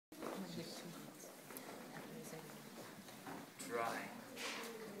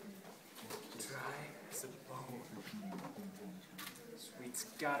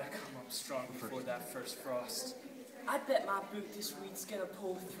Gotta come up strong before that first frost. I bet my boot this wheat's gonna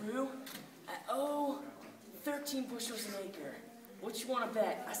pull through at, 13 bushels an acre. What you wanna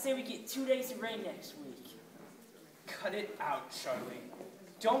bet? I say we get 2 days of rain next week. Cut it out, Charlie.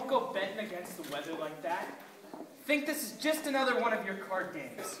 Don't go betting against the weather like that. Think this is just another one of your card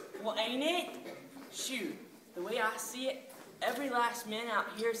games. Well, ain't it? Shoot, the way I see it, every last man out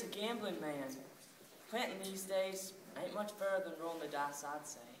here is a gambling man. Planting these days ain't much further than rolling the dice, I'd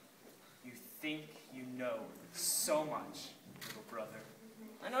say. You think you know so much, little brother.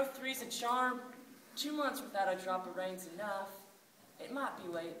 I know 3's a charm. 2 months without a drop of rain's enough. It might be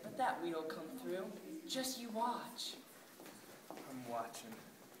late, but that wheat'll come through. Just you watch. I'm watching.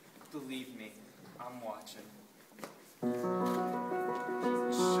 Believe me, I'm watching.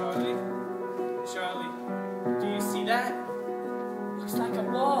 Charlie, do you see that? Looks like a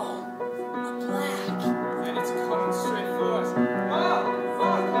wall. A plaque. And it's coming straight for us. Mom!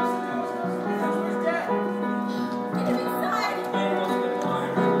 Close the door! Where's Dad? Get him inside!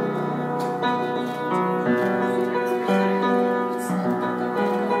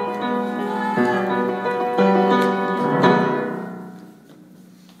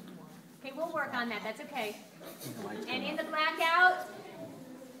 Okay, we'll work on that. That's okay. And in the blackout,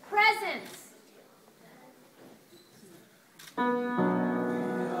 presents.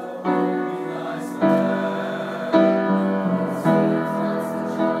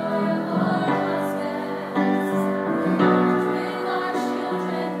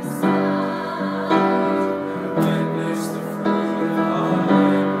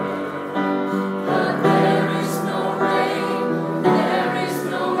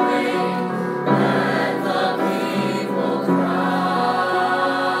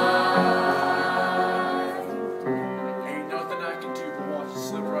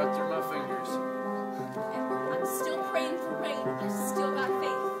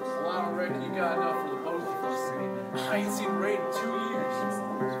 I ain't seen rain in 2 years.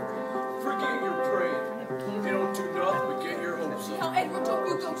 Forget your praying. They don't do nothing but get your hopes up. Now, Edward, don't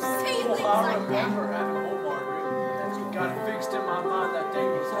you go saying things Well, I like that. remember having home, Margaret. Got it fixed in my mind that day we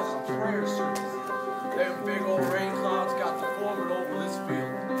was having a prayer service. Them big old rain clouds got to forming over this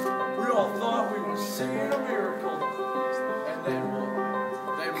field. We all thought we were seeing a miracle. And then what?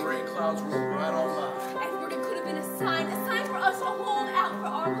 Them rain clouds rolled right on by. Edward, it could have been a sign for us to hold out for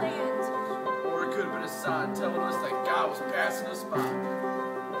our land. Or it could have been a sign telling us that God was passing us by. I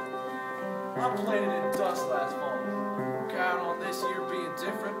planted in dust last fall. Count on this year being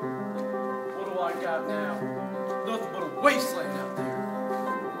different. What do I got now? Nothing but a wasteland out there.